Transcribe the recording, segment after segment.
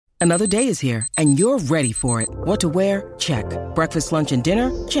Another day is here, and you're ready for it. What to wear? Check. Breakfast, lunch, and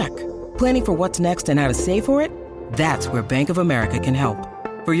dinner? Check. Planning for what's next and how to save for it? That's where Bank of America can help.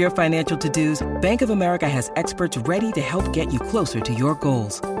 For your financial to-dos, Bank of America has experts ready to help get you closer to your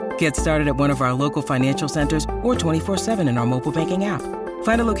goals. Get started at one of our local financial centers or 24/7 in our mobile banking app.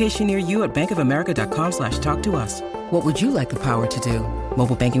 Find a location near you at bankofamerica.com/talktous. What would you like the power to do?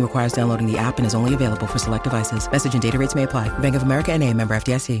 Mobile banking requires downloading the app and is only available for select devices. Message and data rates may apply. Bank of America N.A., member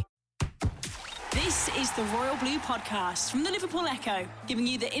FDIC. This is the Royal Blue Podcast from the Liverpool Echo, giving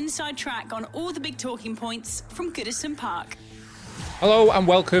you the inside track on all the big talking points from Goodison Park. Hello and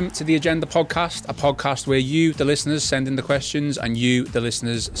welcome to the Agenda Podcast, a podcast where you, the listeners, send in the questions and you, the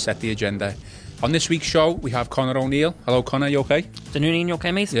listeners, set the agenda. On this week's show, we have Conor O'Neill. Hello, Conor, you okay? Afternoon, Ian, you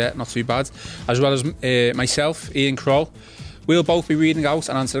okay, mate? Yeah, not too bad. As well as myself, Ian Kroll. We'll both be reading out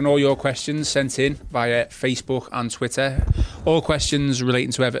and answering all your questions sent in via Facebook and Twitter. All questions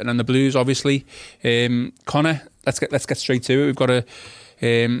relating to Everton and the Blues, obviously. Conor, let's get straight to it. We've got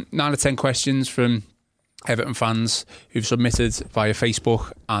 9 or 10 questions from Everton fans who've submitted via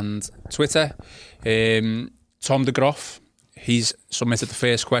Facebook and Twitter. Tom de Groff, he's submitted the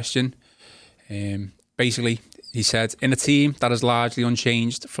first question. Basically, he said, in a team that is largely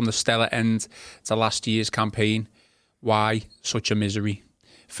unchanged from the stellar end to last year's campaign, why such a misery?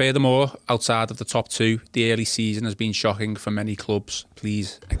 Furthermore, outside of the top two, the early season has been shocking for many clubs.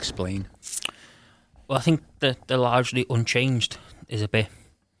 Please explain. Well, I think that the largely unchanged is a bit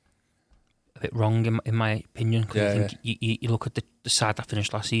wrong in my opinion. Because I think you look at the side that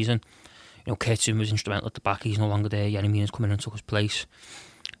finished last season. You know, Kurt Zouma was instrumental at the back. He's no longer there. Yerry Mina's come in and took his place.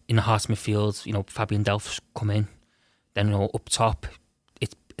 In the heart of midfield, you know, Fabian Delph's come in. Then, you know, up top,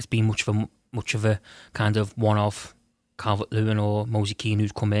 it's been much of a kind of one-off Calvert-Lewin or Mosey Keane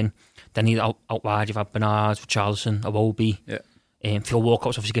who's come in. Then out wide, you've had Bernard, Richarlison, Iwobi. Yeah. Phil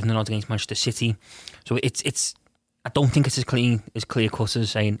Walcott's obviously given the nod against Manchester City. So it's. I don't think it's as clear cut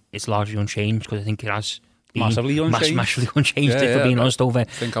as saying it's largely unchanged, because I think it has been massively unchanged. If we're being honest, over I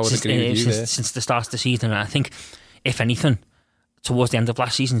think I would agree with you since the start of the season. And I think, if anything, towards the end of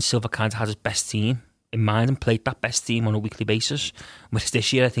last season, Silva kind of had his best team in mind and played that best team on a weekly basis. Whereas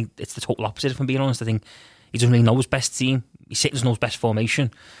this year, I think it's the total opposite, if I'm being honest. I think he doesn't really know his best team. He doesn't know his best formation.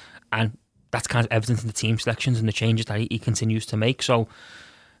 And that's kind of evident in the team selections and the changes that he continues to make. So,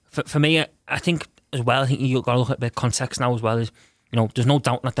 for me, I think as well, I think you've got to look at the context now as well. Is, you know, there's no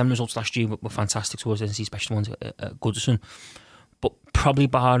doubt that them results last year were fantastic towards the end, especially ones at Goodison. But probably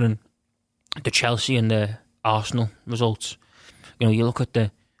barring the Chelsea and the Arsenal results, you know, you look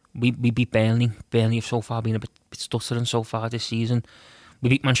at we beat Burnley. Burnley have so far been a bit stuttering so far this season. We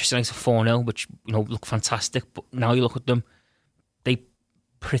beat Manchester United 4-0, which, you know, look fantastic. But now you look at them, they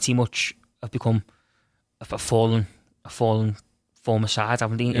pretty much have become a fallen former side,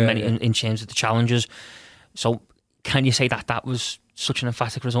 haven't they, in terms of the challenges. So can you say that was such an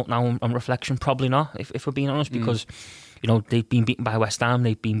emphatic result now on reflection? Probably not, if we're being honest, because, you know, they've been beaten by West Ham,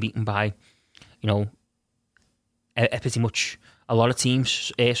 they've been beaten by, you know, pretty much a lot of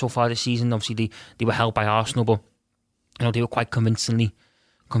teams so far this season. Obviously they were held by Arsenal, but, you know, they were quite convincingly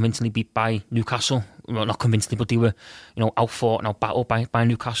beat by Newcastle. Well, not convincingly, but they were, you know, outfought and outbattled by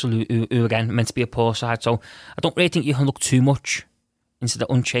Newcastle, who again meant to be a poor side. So I don't really think you can look too much into the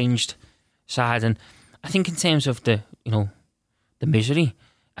unchanged side. And I think in terms of the misery,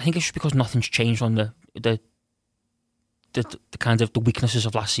 I think it's just because nothing's changed on the kind of the weaknesses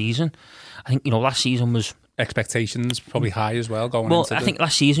of last season. I think, you know, last season was expectations probably high as well going well, into I think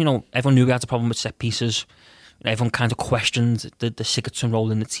last season, you know, everyone knew we had a problem with set pieces. You know, everyone kind of questioned the Sigurdsson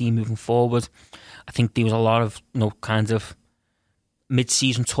role in the team moving forward. I think there was a lot of, you know, kind of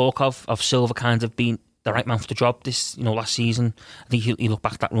mid-season talk of Silva kind of being the right man for the job this, you know, last season. I think you look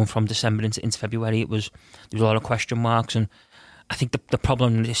back at that run from December into February, there was a lot of question marks, and I think the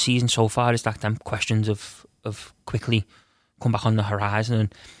problem this season so far is that them questions of quickly come back on the horizon.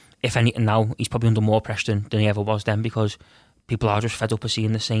 And if anything now, he's probably under more pressure than he ever was then, because people are just fed up of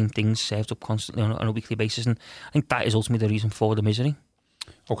seeing the same things served up constantly on a weekly basis, and I think that is ultimately the reason for the misery.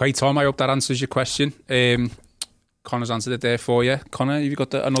 Okay, Tom, I hope that answers your question. Connor's answered it there for you. Connor, have you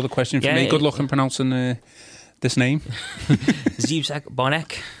got another question for me? Good luck in pronouncing this name. Zibzag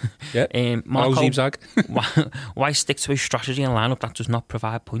Bonek. Yeah. Marco, Zibzag. why stick to a strategy and lineup that does not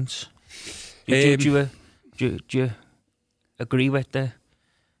provide points? Do you agree with the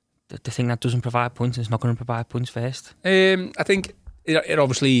thing that doesn't provide points and is not going to provide points first? I think it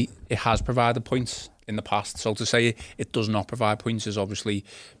obviously has provided points in the past. So to say it does not provide points is obviously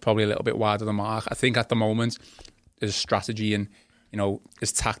probably a little bit wide of the mark. I think at the moment, his strategy and, you know,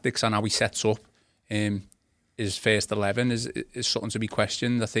 his tactics and how he sets up, his first 11 is something to be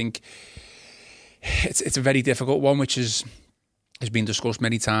questioned. I think it's a very difficult one, which has been discussed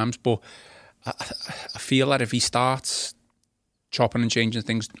many times, but I feel that if he starts chopping and changing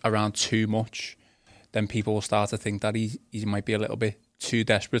things around too much, then people will start to think that he might be a little bit too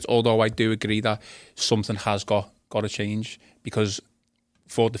desperate. Although I do agree that something has got to change, because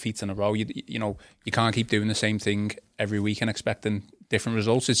 4 defeats in a row, you know, you can't keep doing the same thing every week and expecting different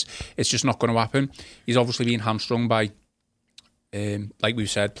results. It's just not going to happen. He's obviously been hamstrung by, like we've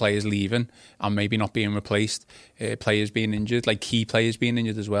said, players leaving and maybe not being replaced, players being injured, like key players being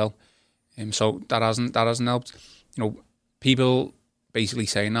injured as well. So that hasn't helped. You know, people basically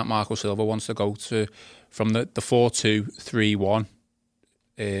saying that Marco Silva wants to go from the 4-2-3-1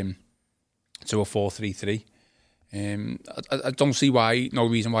 to a 4-3-3. I don't see no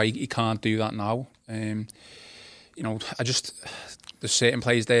reason why he can't do that now. You know, there's certain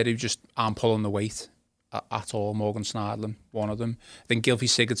players there who just aren't pulling the weight at all. Morgan Schneiderlin, one of them. I think Gylfi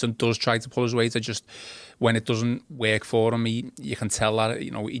Sigurdsson does try to pull his weight. When it doesn't work for him, you can tell that,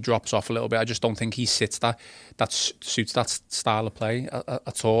 you know, he drops off a little bit. I just don't think he suits that style of play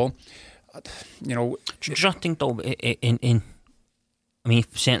at all. You know, do you not think though? I mean,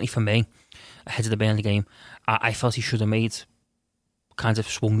 certainly for me, ahead of the Burnley game, I felt he should have kind of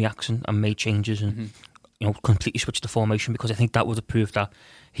swung the accent and made changes and you know, completely switched the formation, because I think that would have proved that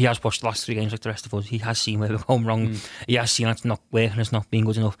he has watched the last 3 games like the rest of us. He has seen where we're going wrong. He has seen it's not working, it's not being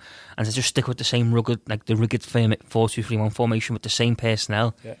good enough, and to just stick with the same rugged 4-2-3-1 formation with the same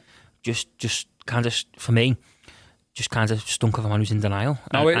personnel, just kind of, for me, just kind of stunk of a man who's in denial.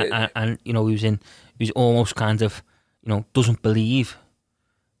 And you know, who's almost kind of, you know, doesn't believe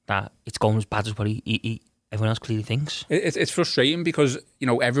that it's going as bad as what everyone else clearly thinks. It's frustrating because, you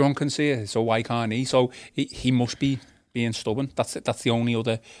know, everyone can see it, so why can't he? So he must be being stubborn. That's the only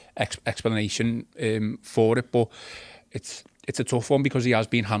other explanation for it. But it's a tough one, because he has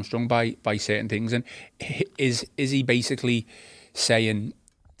been hamstrung by certain things. And is he basically saying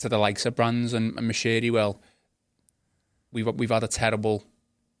to the likes of Brands and Moshiri, well, we've had a terrible,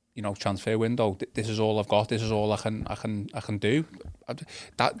 you know, transfer window. This is all I've got. This is all I can do.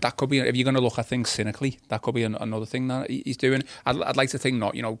 That could be, if you're going to look at things cynically, that could be another thing that he's doing. I'd like to think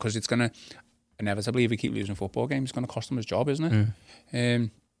not, you know, because it's going to inevitably, if he keep losing football games, it's going to cost him his job, isn't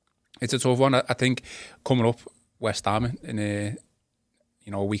it? It's a tough one. I think coming up, West Ham in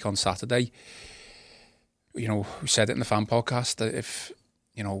a week on Saturday. You know, we said it in the fan podcast that if,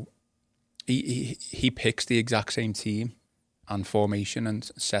 you know, he picks the exact same team and formation and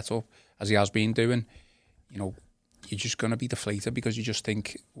setup as he has been doing, you know, you're just going to be deflated, because you just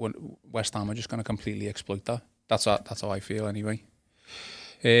think West Ham are just going to completely exploit that. That's how I feel anyway.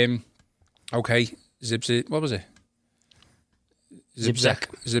 Okay, Zibzak, what was it?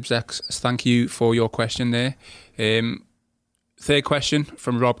 Zibzak, thank you for your question there. Third question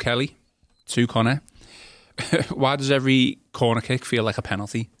from Rob Kelly to Connor. Why does every corner kick feel like a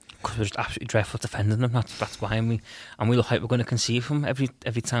penalty? Because we're just absolutely dreadful defending them. That's why, and we look like we're going to concede from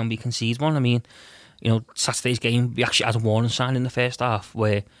every time we concede one. I mean, you know, Saturday's game, we actually had a warning sign in the first half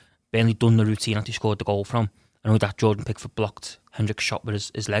where Burnley done the routine that he scored the goal from. I know that Jordan Pickford blocked Hendrick's shot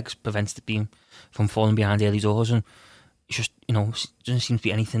with his legs, prevented the team from falling behind early doors, and it's just, you know, it doesn't seem to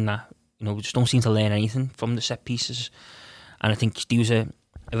be anything that, you know, we just don't seem to learn anything from the set pieces. And I think there was a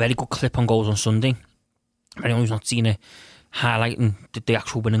very good clip on Goals on Sunday. Anyone who's not seen it, highlighting the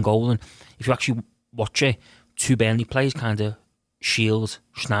actual winning goal, and if you actually watch it, 2 Burnley players kind of shield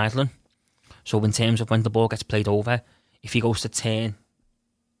Schneiderlin. So in terms of when the ball gets played over, if he goes to turn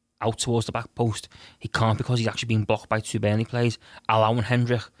out towards the back post, he can't, because he's actually being blocked by 2 Burnley players, allowing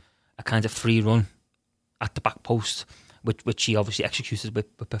Hendrick a kind of free run at the back post, which he obviously executed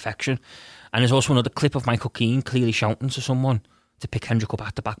with perfection. And there's also another clip of Michael Keane clearly shouting to someone to pick Hendrick up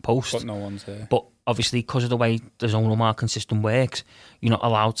at the back post. But no one's there. But obviously, because of the way the zonal marking system works, you're not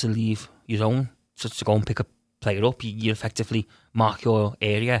allowed to leave your zone to go and pick a player up. You effectively mark your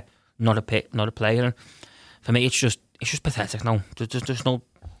area, not a player. And for me, it's just pathetic now. There's no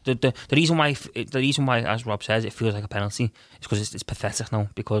the reason why, as Rob says, it feels like a penalty is because it's pathetic now,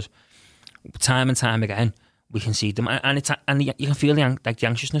 because time and time again we concede them, and you can feel the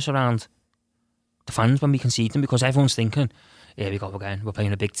anxiousness around the fans when we concede them, because everyone's thinking, here we go again, we're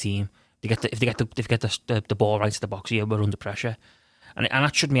playing a big team. If they get the ball right to the box here, we're under pressure, and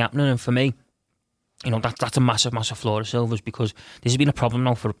that shouldn't be happening. And for me, you know, that's a massive flaw of Silva's, because this has been a problem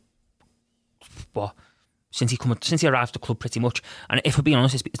now for since he arrived at the club pretty much. And if we're being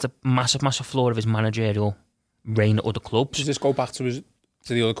honest, it's a massive flaw of his managerial reign at other clubs. Does this go back to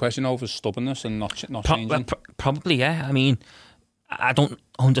the other question of his stubbornness and not changing? Probably, yeah. I mean, I don't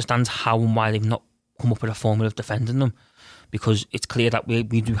understand how and why they've not come up with a formula of defending them, because it's clear that we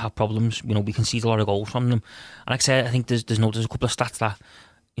do have problems. You know, we concede a lot of goals from them. And like I said, I think there's a couple of stats that,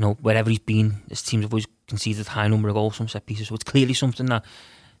 you know, wherever he's been, his teams have always conceded a high number of goals from set pieces. So it's clearly something that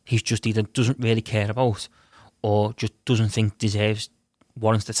he's just either doesn't really care about, or just doesn't think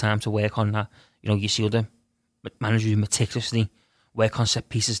warrants the time to work on that. You know, you see other managers who meticulously work on set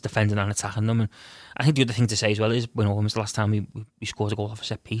pieces, defending and attacking them. And I think the other thing to say as well is, when was the last time we scored a goal off a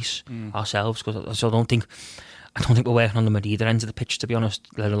set piece ourselves? Because I don't think we're working on them at either end of the pitch, to be honest,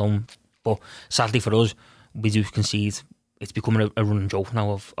 let alone. But sadly for us, we do concede. It's becoming a running joke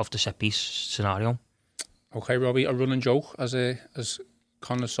now of the set piece scenario. Okay, Robbie, a running joke, as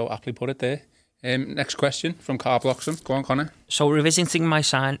Connor so aptly put it there. Next question from Carl Bloxham. Go on, Connor. So, revisiting my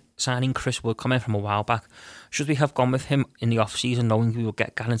signing Chris Wood comment from a while back, should we have gone with him in the off-season knowing we would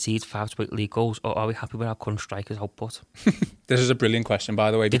get guaranteed 5 to 8 league goals, or are we happy with our current striker's output? This is a brilliant question,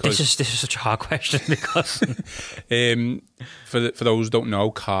 by the way. Because this is such a hard question, because for those who don't know,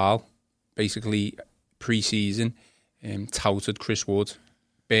 Carl basically pre-season touted Chris Wood,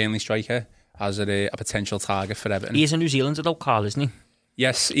 Burnley striker, as a potential target for Everton. He is a New Zealander though, Carl, isn't he?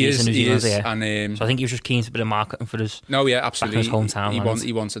 Yes, he is. Yeah. And so I think he was just keen to a bit of marketing for his. No, yeah, absolutely. Back in his hometown.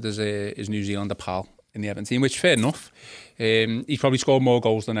 He wanted his New Zealander pal in the Everton team, which fair enough. He's probably scored more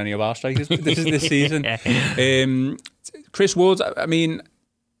goals than any of our strikers this season. Yeah. Chris Wood, I mean,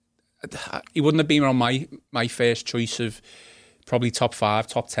 he wouldn't have been on my first choice of probably top 5,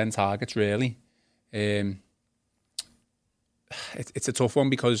 top 10 targets, really. It's a tough one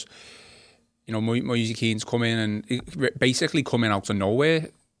because, you know, Moise Keane's come in and basically coming out of nowhere.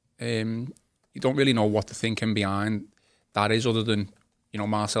 You don't really know what the thinking behind that is, other than, you know,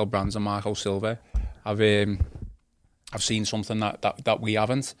 Marcel Brands and Marco Silva. I've seen something that we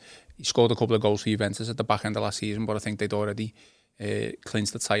haven't. He scored a couple of goals for Juventus at the back end of last season, but I think they'd already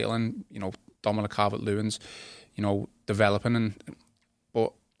clinched the title. And, you know, Dominic Calvert-Lewin's, you know, developing,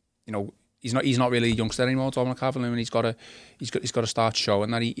 but, you know, he's not really a youngster anymore, Dominic Calvert-Lewin. He's got to start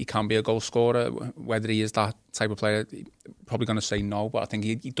showing that he can be a goal scorer. Whether he is that type of player, probably going to say no, but I think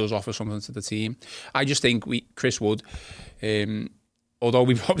he does offer something to the team. I just think Chris Wood, although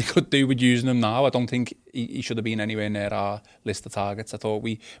we probably could do with using him now, I don't think he should have been anywhere near our list of targets. I thought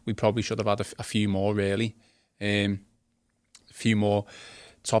we probably should have had a few more, really. A few more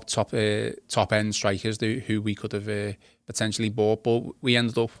top end strikers who we could have potentially bought, but we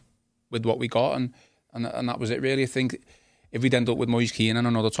ended up with what we got, and that was it, really. I think if we'd ended up with Moise Keane and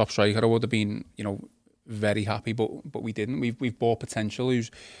another top striker, I would have been, you know, very happy, but we didn't. We've bought potential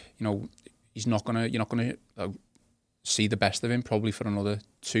who's, you know, you're not gonna see the best of him probably for another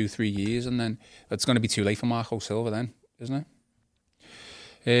 2-3 years, and then it's going to be too late for Marco Silva then, isn't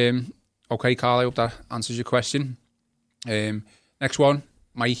it? Okay, Carl, I hope that answers your question. Next one,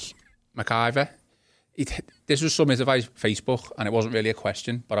 Mike McIver. This was submitted by Facebook, and it wasn't really a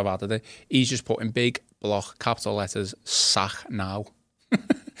question, but I've added it. He's just put in big block capital letters, sack now.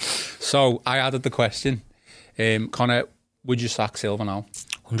 So I added the question. Connor, would you sack Silva now?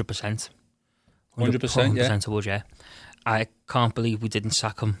 100%. 100%, yeah. 100% I would, yeah. I can't believe we didn't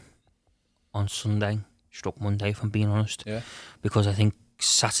sack him on Sunday, struck Monday, if I'm being honest. Yeah. Because I think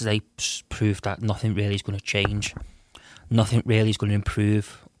Saturday proved that nothing really is going to change. Nothing really is going to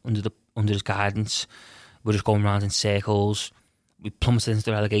improve under his guidance. We're just going around in circles. We plummeted into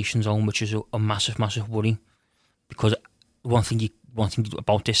the relegation zone, which is a massive, massive worry. Because one thing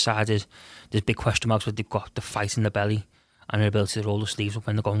about this side is there's big question marks where they've got the fight in the belly and their ability to roll the sleeves up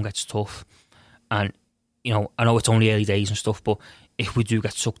when the going gets tough. And, you know, I know it's only early days and stuff, but if we do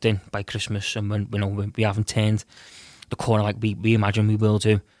get sucked in by Christmas and when we haven't turned the corner like we imagine we will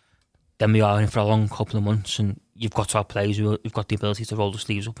do, then we are in for a long couple of months, and you've got to have players who've got the ability to roll the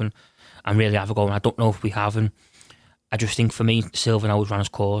sleeves up and really have a go. And I don't know if we have, and I just think for me, Silva now has run his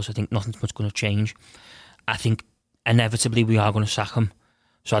course. I think nothing's much going to change. I think inevitably we are going to sack him,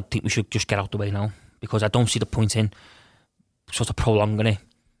 so I think we should just get out the way now, because I don't see the point in sort of prolonging it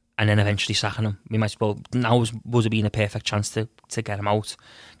and then eventually sacking him. We might as well, now was being a perfect chance to get him out,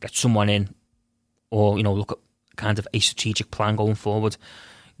 get someone in, or, you know, look at kind of a strategic plan going forward.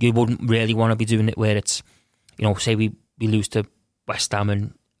 You wouldn't really want to be doing it where it's, you know, say we lose to West Ham,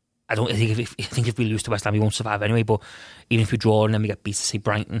 and I think if we lose to West Ham, we won't survive anyway. But even if we draw and then we get beat to, say,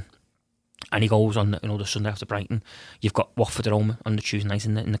 Brighton, and he goes on the Sunday after Brighton, you've got Watford at home on the Tuesday night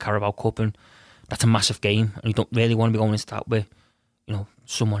in the Carabao Cup, and that's a massive game, and you don't really want to be going into that with, you know,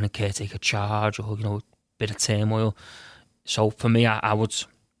 someone in caretaker charge or, you know, a bit of turmoil. So for me, I would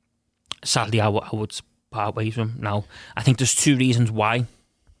sadly part ways from him now. I think there's 2 reasons why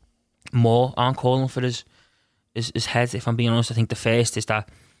more aren't calling for his head, if I'm being honest. I think the first is that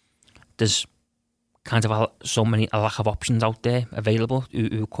there's kind of a lack of options out there available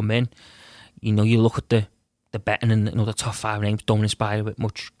who come in. You know, you look at the betting and the top 5 names don't inspire with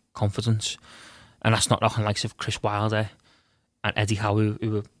much confidence, and that's not knocking likes of Chris Wilder and Eddie Howe who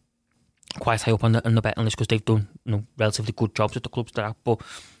were quite high up on the betting list because they've done relatively good jobs at the clubs they're at. But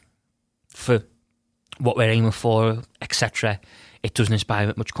for what we're aiming for, etc., it doesn't inspire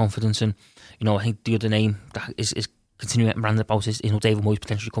with much confidence. And I think the other name that is continuing around about is David Moyes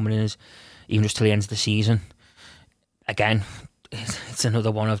potentially coming in as even just till the end of the season. Again, it's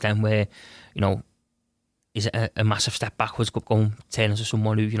another one of them where is it a massive step backwards going turning to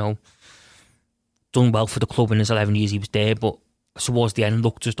someone who done well for the club in his 11 years he was there, but towards the end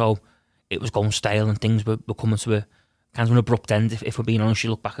looked as though it was going stale and things were coming to a kind of an abrupt end. If we're being honest, you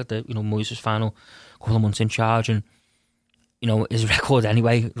look back at the Moyes' final couple of months in charge, and his record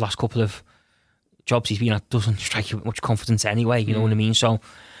anyway, the last couple of jobs he's been at doesn't strike you with much confidence anyway. You know what I mean? So,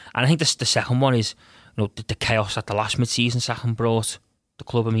 and I think the second one is the chaos that the last mid-season sacking brought the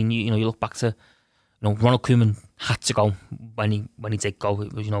club. I mean, you look back to Ronald Koeman had to go when he did go.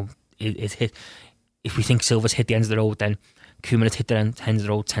 It was it hit. If we think Silver's hit the end of the road, then Koeman had hit the end of the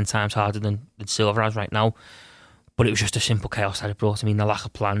road 10 times harder than Silver has right now. But it was just a simple chaos that it brought. I mean, the lack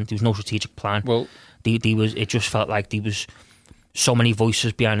of plan. There was no strategic plan. Well, it just felt like there was so many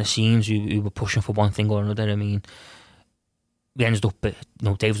voices behind the scenes who were pushing for one thing or another. I mean, we ended up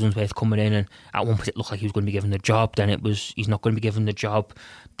David Unsworth coming in, and at one point it looked like he was going to be given the job. Then it was he's not going to be given the job.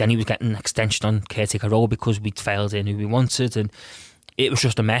 Then he was getting an extension on caretaker role because we'd failed in who we wanted, and it was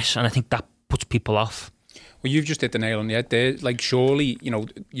just a mess. And I think that puts people off. Well, you've just hit the nail on the head there. Like, surely,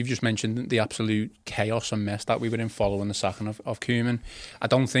 you've just mentioned the absolute chaos and mess that we were in following the sacking of Koeman. I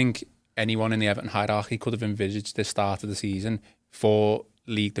don't think anyone in the Everton hierarchy could have envisaged the start of the season 4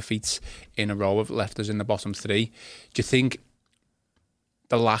 league defeats in a row have left us in the bottom 3. Do you think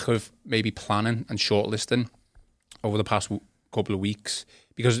the lack of maybe planning and shortlisting over the past couple of weeks,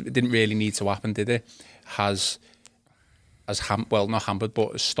 because it didn't really need to happen, did it, has not hampered,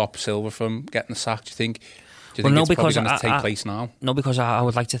 but stopped Silver from getting the sack? Do you think it's probably going to take place now? No, because I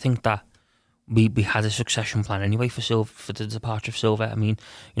would like to think that we had a succession plan anyway for Silver, for the departure of Silver. I mean,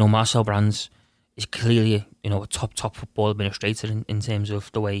 Marcel Brands is clearly a top football administrator in terms of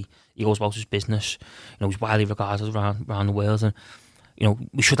the way he goes about his business. He's widely regarded around the world, and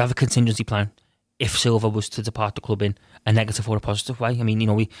we should have a contingency plan if Silver was to depart the club in a negative or a positive way. I mean,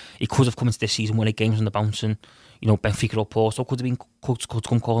 he could have come into this season winning games on the bounce, and Benfica or Porto could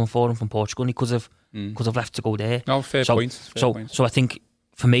come calling for him from Portugal, and he could have left to go there. No, fair point. So I think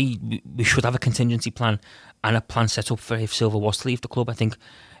for me, we should have a contingency plan and a plan set up for if Silver was to leave the club. I think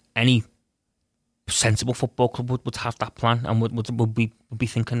any sensible football club would have that plan and would be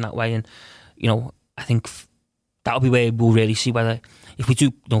thinking that way. And I think that'll be where we'll really see whether, if we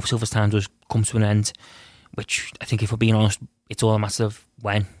do, if Silver's time does come to an end, which I think, if we're being honest, it's all a matter of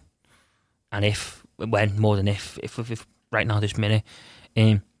when and if, when more than if right now, this minute,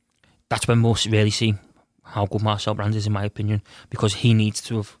 that's when we'll really see how good Marcel Brands is, in my opinion, because he needs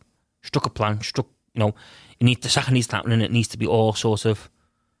to have struck a plan, the sacking needs to happen, and it needs to be all sort of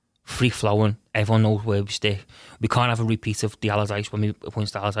free-flowing. Everyone knows where we stay. We can't have a repeat of the Allardyce, when we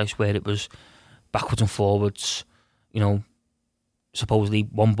appointed Allardyce, where it was backwards and forwards. Supposedly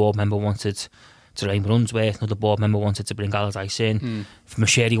one board member wanted to rein Unsworth, another board member wanted to bring Allardyce in.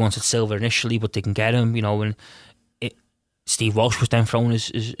 Moshiri wanted Silver initially, but didn't get him. And Steve Walsh was then thrown as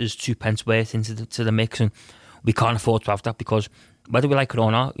 2 pence worth into the mix, and we can't afford to have that, because whether we like it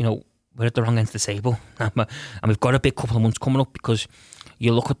or not, we're at the wrong end of the table, and we've got a big couple of months coming up, because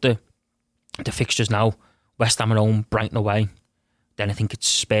you look at the fixtures now: West Ham at home, Brighton away. Then I think it's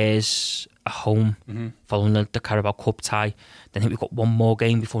Spurs at home, following the Carabao Cup tie. Then I think we've got one more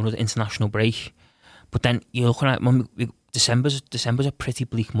game before another international break. But then you're looking at December's a pretty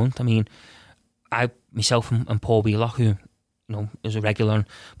bleak month. I mean, myself and Paul Wheelock, who is a regular on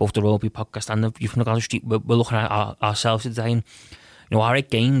both the Royal Blue podcast and the Youth from the Galley Street, we're looking at ourselves today, and our 8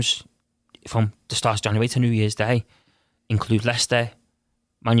 games from the start of January to New Year's Day include Leicester,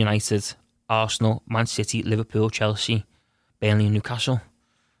 Man United, Arsenal, Man City, Liverpool, Chelsea, Burnley and Newcastle.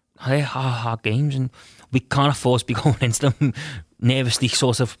 They are hard games, and we can't afford to be going into them nervously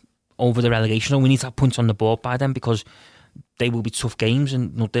sort of over the relegation. We need to have points on the board by them, because they will be tough games,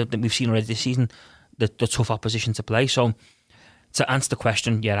 and we've seen already this season the tough opposition to play. So to answer the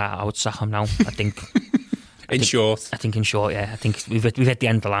question, I would sack him now. I think in short, yeah. I think we've hit the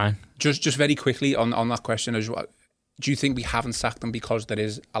end of the line. Just very quickly on that question as well. Do you think we haven't sacked them because there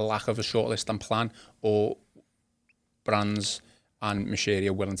is a lack of a shortlist and plan, or Brands and Moshiri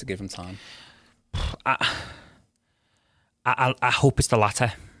are willing to give him time? I hope it's the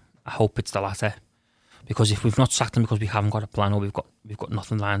latter. Because if we've not sacked him because we haven't got a plan or we've got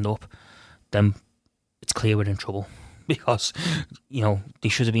nothing lined up, then it's clear we're in trouble. Because, they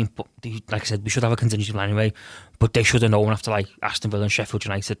should have been, like I said, we should have a contingency plan anyway, but they should have known after like Aston Villa and Sheffield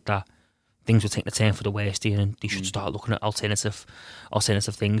United that things were taking a turn for the worst here, and they should start looking at alternative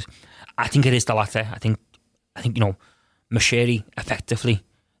things. I think it is the latter. I think Moshiri effectively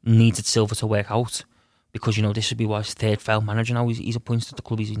needed Silva to work out, because this would be his third failed manager now. He's appointed to the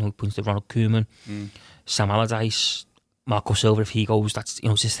club. He appointed to Ronald Koeman, Sam Allardyce, Marco Silva. If he goes, that's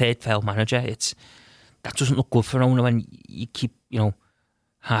it's his third failed manager. That doesn't look good for an owner when you keep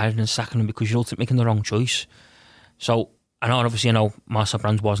hiring and sacking him because you're ultimately making the wrong choice. So I know Marcel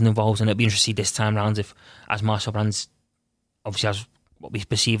Brands wasn't involved, and it'd be interesting this time round if, as Marcel Brands obviously has what we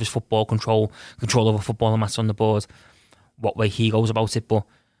perceive as football control over football and matters on the board, what way he goes about it. But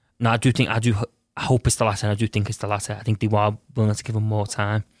no, I hope it's the latter, and I do think it's the latter. I think they were willing to give him more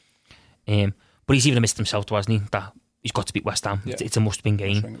time. But he's even missed himself too, hasn't he? That he's got to beat West Ham. Yeah. It's a must-win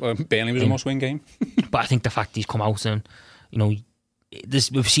game. Well, Burnley was a must-win game. But I think the fact he's come out and,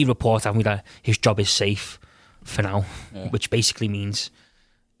 we've seen a report, haven't we, that his job is safe for now, which basically means,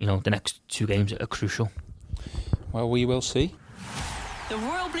 the next 2 games are crucial. Well, we will see. The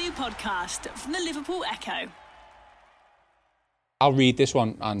Royal Blue Podcast from the Liverpool Echo. I'll read this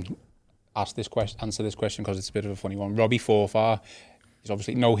one and answer this question because it's a bit of a funny one. Robbie Forfar, there's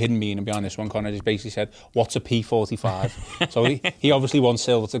obviously no hidden meaning behind this one. Connor just basically said, what's a P45? So he obviously wants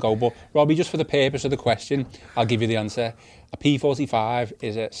Silva to go. But Robbie, just for the purpose of the question, I'll give you the answer. A P45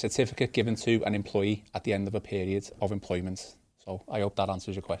 is a certificate given to an employee at the end of a period of employment. So I hope that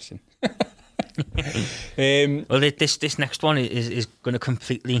answers your question. Well, this next one is going to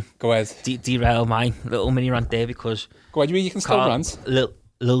completely go ahead. Derail my little mini rant there, because go ahead, you can still rant.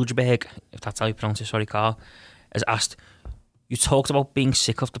 Liljeberg, if that's how you pronounce it, sorry Carl, has asked, you talked about being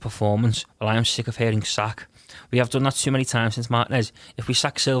sick of the performance. Well, I am sick of hearing sack. We have done that too many times since Martinez. If we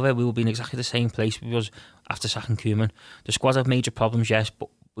sack Silva, we will be in exactly the same place we was after sacking Koeman. The squad have major problems, yes, but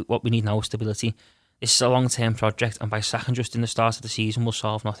what we need now is stability. This is a long-term project, and by sacking just in the start of the season, we'll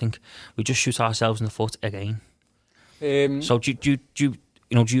solve nothing. We just shoot ourselves in the foot again. So do you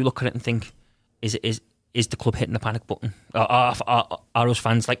look at it and think, is the club hitting the panic button? Are us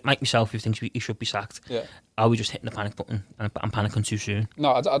fans, like myself, who thinks he should be sacked? Yeah. Are we just hitting the panic button and panicking too soon?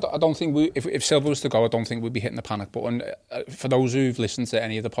 No, I don't think if Silva was to go, I don't think we'd be hitting the panic button. For those who've listened to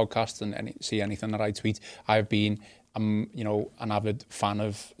any of the podcasts and see anything that I tweet, I've been an avid fan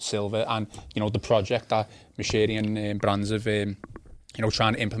of Silva and the project that Moshiri and Brands have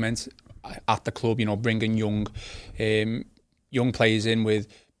trying to implement at the club. Bringing young players in with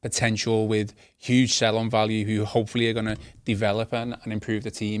potential, with huge sell-on value, who hopefully are going to develop and improve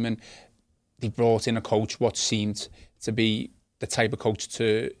the team. And they brought in a coach what seemed to be the type of coach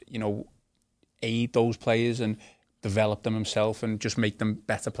to aid those players and develop them himself and just make them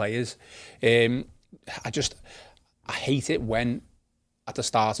better players. I hate it when at the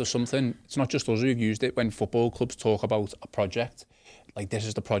start of something, it's not just us who've used it, when football clubs talk about a project, like this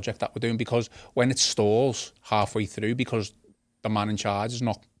is the project that we're doing, because when it stalls halfway through because the man in charge is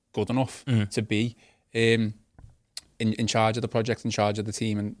not good enough to be in charge of the project, in charge of the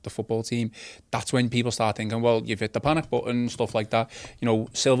team and the football team, that's when people start thinking, well, you've hit the panic button, stuff like that.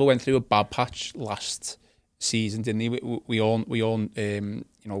 Silva went through a bad patch last season, didn't he? We all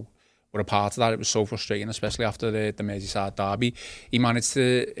were a part of that. It was so frustrating, especially after the Merseyside derby. He managed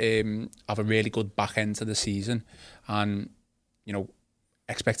to have a really good back end to the season, and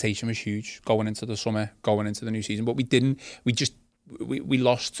expectation was huge going into the summer, going into the new season. But we didn't. We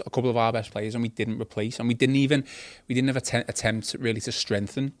lost a couple of our best players, and we didn't replace, and we didn't have attempt really to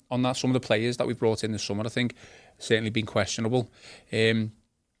strengthen on that. Some of the players that we brought in this summer, I think, certainly been questionable. The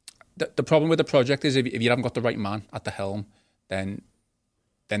problem with the project is if you haven't got the right man at the helm, then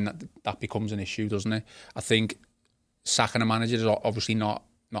that becomes an issue, doesn't it? I think sacking a manager is obviously not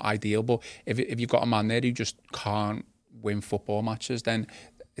ideal, but if you've got a man there who just can't win football matches, then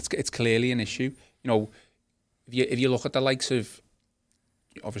it's clearly an issue. If you look at the likes of,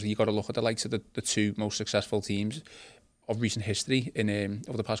 obviously you've got to look at the likes of the 2 most successful teams of recent history in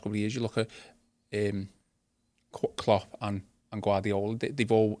over the past couple of years. You look at Klopp and Guardiola. They've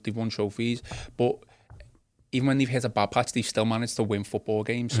won trophies, but even when they've hit a bad patch, they've still managed to win football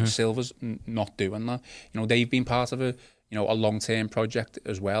games. Mm-hmm. Silva's not doing that. They've been part of a long-term project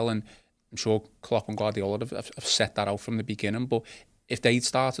as well, and I'm sure Klopp and Guardiola have set that out from the beginning. But if they'd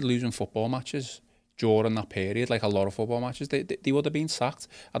started losing football matches during that period, like a lot of football matches, they would have been sacked.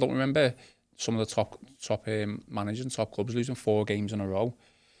 I don't remember some of the top managers and top clubs losing 4 games in a row.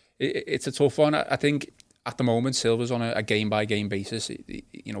 It's a tough one. I think at the moment Silva's on a game-by-game basis.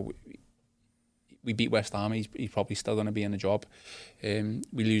 we beat West Ham, he's probably still going to be in the job. We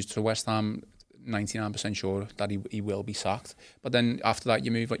lose to West Ham, 99% sure that he will be sacked. But then after that,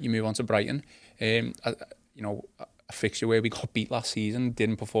 you move on to Brighton. A fixture where we got beat last season,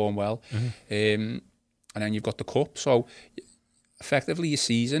 didn't perform well. And then you've got the Cup. So effectively your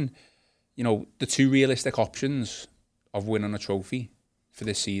season, the two realistic options of winning a trophy for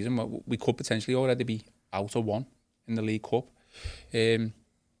this season, we could potentially already be out of one in the League Cup.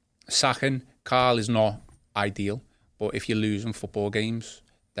 Sacking Carl is not ideal, but if you're losing football games,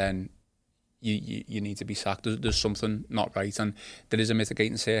 then you need to be sacked. There's something not right, and there is a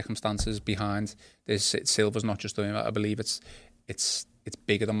mitigating circumstances behind this. Silva's not just doing that. I believe it's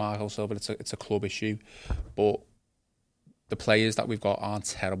bigger than Marco Silva. It's a club issue, but the players that we've got aren't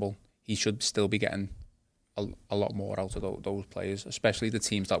terrible. He should still be getting a lot more out of those players, especially the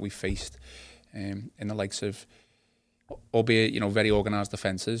teams that we've faced in the likes of, albeit very organised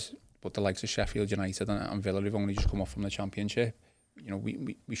defences, but the likes of Sheffield United and Villa who've only just come off from the Championship.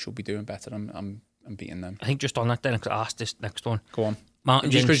 We should be doing better and beating them. I think just on that then, I asked this next one. Go on.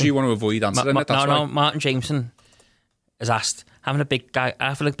 Martin just because you want to avoid answering it, that's right. Martin Jameson has asked, having a big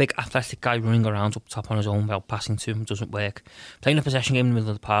athletic guy running around up top on his own while passing to him doesn't work. Playing a possession game in the middle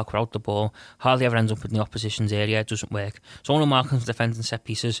of the park without the ball hardly ever ends up in the opposition's area, doesn't work. So only Markham's defending set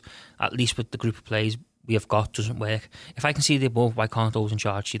pieces, at least with the group of players we have got, doesn't work. If I can see the above, why can't those in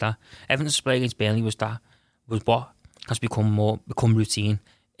charge see that? Everton's display against Burnley was what has become routine.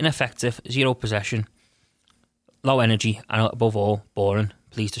 Ineffective, zero possession, low energy, and above all, boring.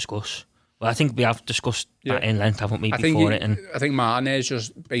 Please discuss. Well, I think we have discussed that in length, haven't we, before it? And I think Martin is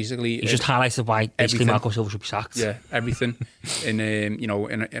just basically... He's just highlighted why basically Marco Silva should be sacked. Yeah, everything. in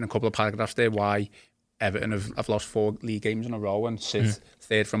a couple of paragraphs there, why Everton have lost 4 league games in a row and sit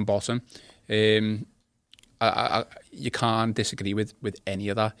third from bottom. You can't disagree with any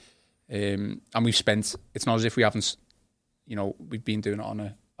of that. And we've spent... It's not as if we haven't... we've been doing it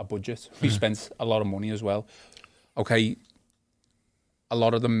on a budget. We've spent a lot of money as well. Okay, a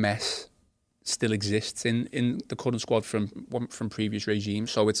lot of the mess still exists in the current squad from previous regimes,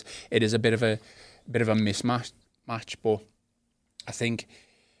 so it is a bit of a mismatch. But I think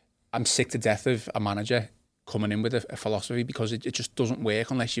I'm sick to death of a manager coming in with a philosophy, because it just doesn't work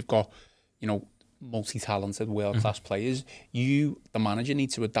unless you've got multi-talented world-class players. You, the manager,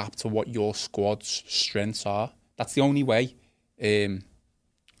 need to adapt to what your squad's strengths are. That's the only way.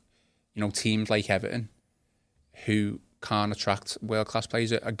 Teams like Everton, who can't attract world-class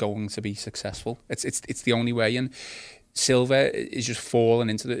players, are going to be successful. It's the only way. And Silva is just falling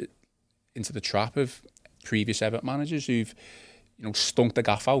into the trap of previous Everton managers who've stunk the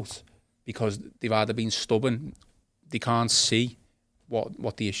gaff out because they've either been stubborn, they can't see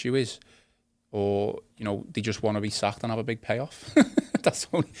what the issue is, or they just want to be sacked and have a big payoff. It's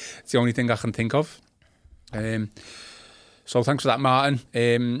the only thing I can think of. So thanks for that,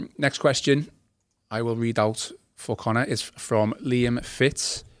 Martin. Next question I will read out for Connor is from Liam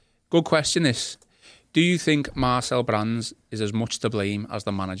Fitz. Good question this. Do you think Marcel Brands is as much to blame as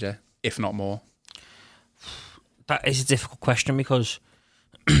the manager, if not more? That is a difficult question, because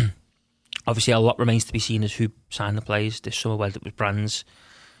obviously a lot remains to be seen as who signed the players this summer, whether it was Brands.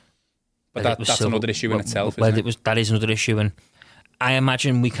 But that's another issue in itself, isn't it? That is another issue, and I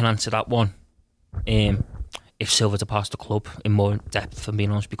imagine we can answer that one if Silva departs the club in more depth, if I'm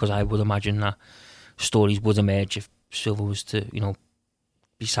being honest, because I would imagine that stories would emerge if Silva was to,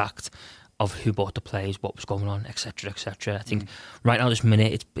 be sacked, of who bought the players, what was going on, etc., etc. I think right now, this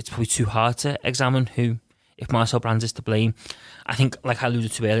minute, it's probably too hard to examine if Marcel Brands is to blame. I think, like I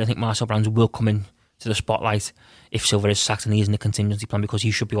alluded to earlier, I think Marcel Brands will come in to the spotlight if Silva is sacked and he is in the contingency plan, because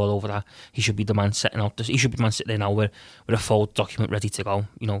he should be all over that. He should be the man setting out this. He should be the man sitting there now with a full document ready to go.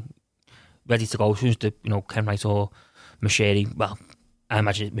 Ready to go. As soon as Ken Wright or Mashiri, well, I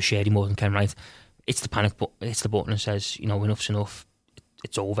imagine it's Mashiri more than Ken Wright, it's the panic button. It's the button that says, enough's enough.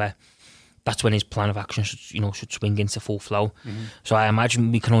 It's over. That's when his plan of action should swing into full flow. So I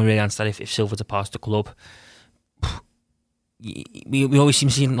imagine we can only really answer that if Silva departs the club. We always seem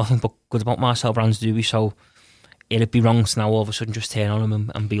to see nothing but good about Marcel Brands, do we? So it'd be wrong to now all of a sudden just turn on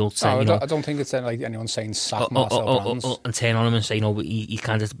him and be able to say, I don't think it's like anyone saying sack Marcel Brands. And turn on him and say, he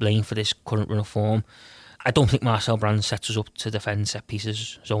kind of to blame for this current run of form. I don't think Marcel Brands sets us up to defend set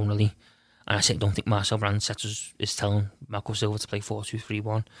pieces zonally. And I don't think Marcel Brands is telling Marco Silva to play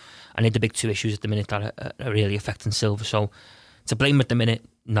 4-2-3-1. I need the big two issues at the minute that are really affecting Silva. So to blame at the minute,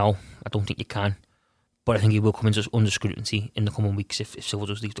 no, I don't think you can. But I think he will come under scrutiny in the coming weeks if Silva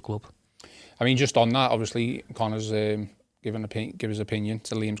does leave the club. I mean, just on that, obviously, Connor's give his opinion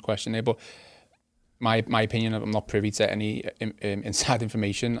to Liam's question there. But my opinion, I'm not privy to any inside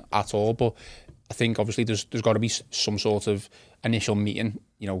information at all. But I think obviously there's got to be some sort of initial meeting,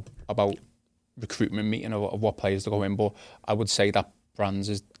 about recruitment meeting of what players to go in. But I would say that Brands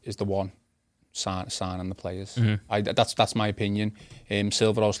is the one signing the players. That's my opinion.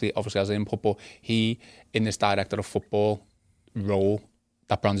 Silva obviously has input, but he, in this director of football role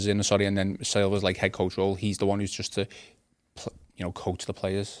that Brands is in, and then Silva's like head coach role, he's the one who's just to coach the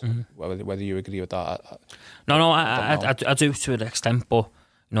players. Whether you agree with that? No, I do to an extent, but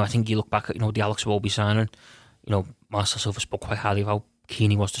I think you look back at the Alex Iwobi signing. Marcel Silva spoke quite highly of how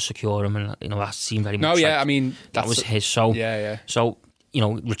keen he was to secure him, and that seemed very much. I mean that was his. So So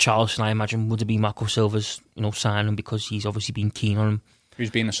Richarlison, I imagine, would have been Marco Silva's signing because he's obviously been keen on him.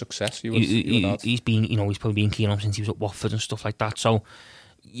 He's been a success. He's been he's probably been keen on him since he was at Watford and stuff like that. So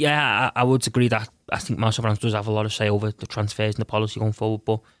yeah, I would agree that I think Marcel Brands does have a lot of say over the transfers and the policy going forward.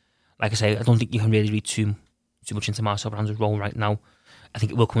 But like I say, I don't think you can really read too much into Marcel Brands' role right now. I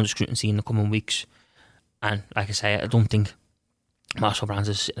think it will come under scrutiny in the coming weeks. And like I say, I don't think Marcel Brands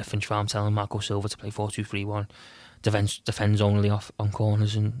is sitting at Finch Farm telling Marco Silva to play 4-2-3-1, defends only off on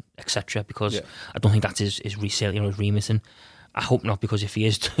corners and etc. Because I don't think that's his resetting or his remit. And I hope not, because if he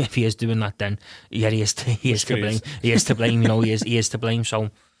is doing that, then he is to blame. He is to blame. He is to blame. So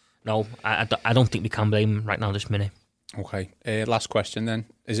no, I don't think we can blame him right now this minute. Okay. Last question then.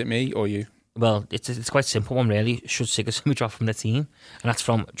 Is it me or you? Well, it's quite a simple one really. Should Sigurdsson be dropped from the team? And that's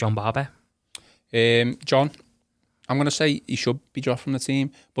from John Barber. John, I'm going to say he should be dropped from the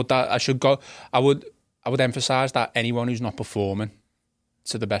team, but that I would emphasise that anyone who's not performing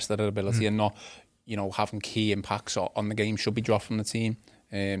to the best of their ability and not, having key impacts on the game should be dropped from the team.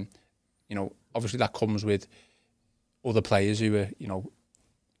 Obviously that comes with other players who are,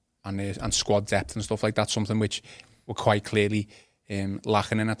 and squad depth and stuff like that. Something which we're quite clearly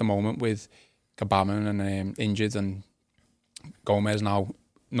lacking in at the moment with Gbamin and injured, and Gomez now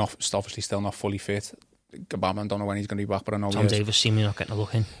obviously still not fully fit. Gbamin, don't know when he's going to be back, but I know Tom Davies seemingly not getting a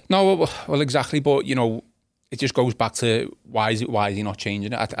look in. No, well, exactly, but it just goes back to why is he not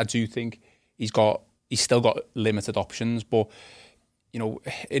changing it? I do think he's still got limited options, but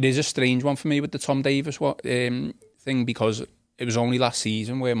it is a strange one for me with the Tom Davies thing, because it was only last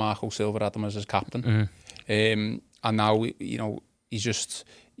season where Marco Silva had him as his captain, and now he's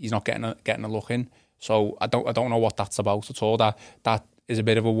not getting a look in. So I don't know what that's about at all. That is a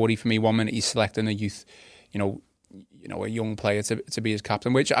bit of a worry for me. One minute he's selecting a youth, a young player to be his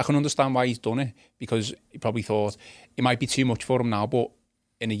captain, which I can understand why he's done it, because he probably thought it might be too much for him now, but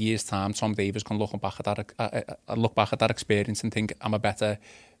in a year's time, Tom Davies can look back at that experience and think, I'm a better,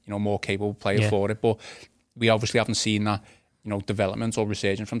 more capable player for it. But we obviously haven't seen that, development or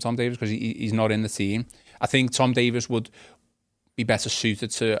resurgence from Tom Davies because he's not in the team. I think Tom Davies would be better suited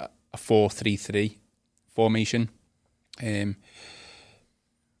to a 4-3-3 formation.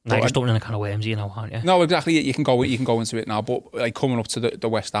 No, you're just don't in a kind of Wormsy now, aren't you? No, exactly. You can go into it now, but like coming up to the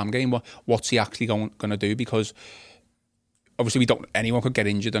West Ham game, what's he actually going to do? Because obviously anyone could get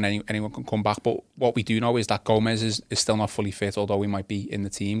injured and anyone can come back. But what we do know is that Gomez is still not fully fit, although he might be in the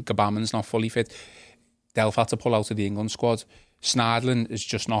team. Gbamin's not fully fit. Delph had to pull out of the England squad. Snidling is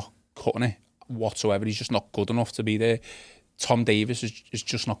just not cutting it whatsoever. He's just not good enough to be there. Tom Davies is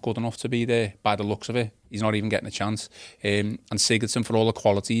just not good enough to be there by the looks of it. He's not even getting a chance. And Sigurdsson, for all the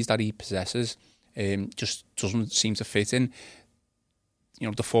qualities that he possesses, just doesn't seem to fit in,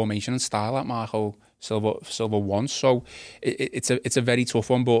 the formation and style that Marco Silva wants. So it's a very tough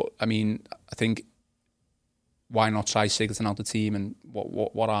one. But I mean, I think why not try Sigurdsson out the team, and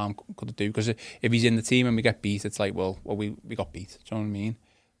what harm could it do? Because if he's in the team and we get beat, it's like, well, we got beat. Do you know what I mean?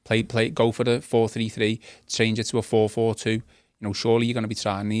 Play, go for the 4-3-3, change it to a 4-4-2. Surely you're going to be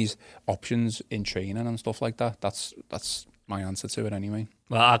trying these options in training and stuff like that. That's my answer to it anyway.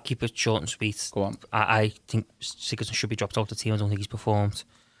 Well, I'll keep it short and sweet. Go on. I think Sigurdsson should be dropped out of the team. I don't think he's performed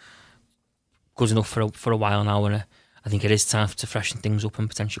good enough for a while now, and I think it is time to freshen things up and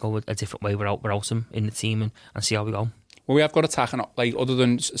potentially go a different way without him in the team and see how we go. Well, we have got attacking, like other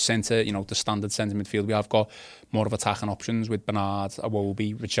than centre, the standard centre midfield, we have got more of attacking options with Bernard,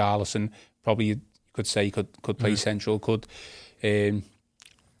 Iwobi, Richarlison. Probably you could say could play central. I'm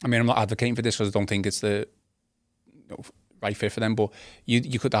not advocating for this because I don't think it's the right fit for them. But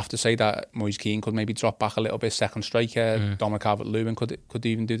you could have to say that Moise Kean could maybe drop back a little bit, second striker. Dominic Calvert-Lewin could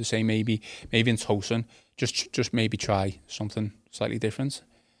even do the same. Maybe in Tosin, just maybe try something slightly different.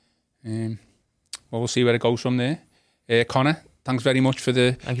 Well, we'll see where it goes from there. Connor, thanks very much for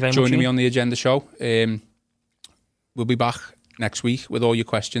joining me on the Agenda Show. We'll be back next week with all your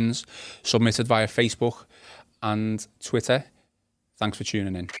questions submitted via Facebook and Twitter. Thanks for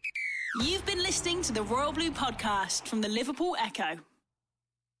tuning in. You've been listening to the Royal Blue Podcast from the Liverpool Echo.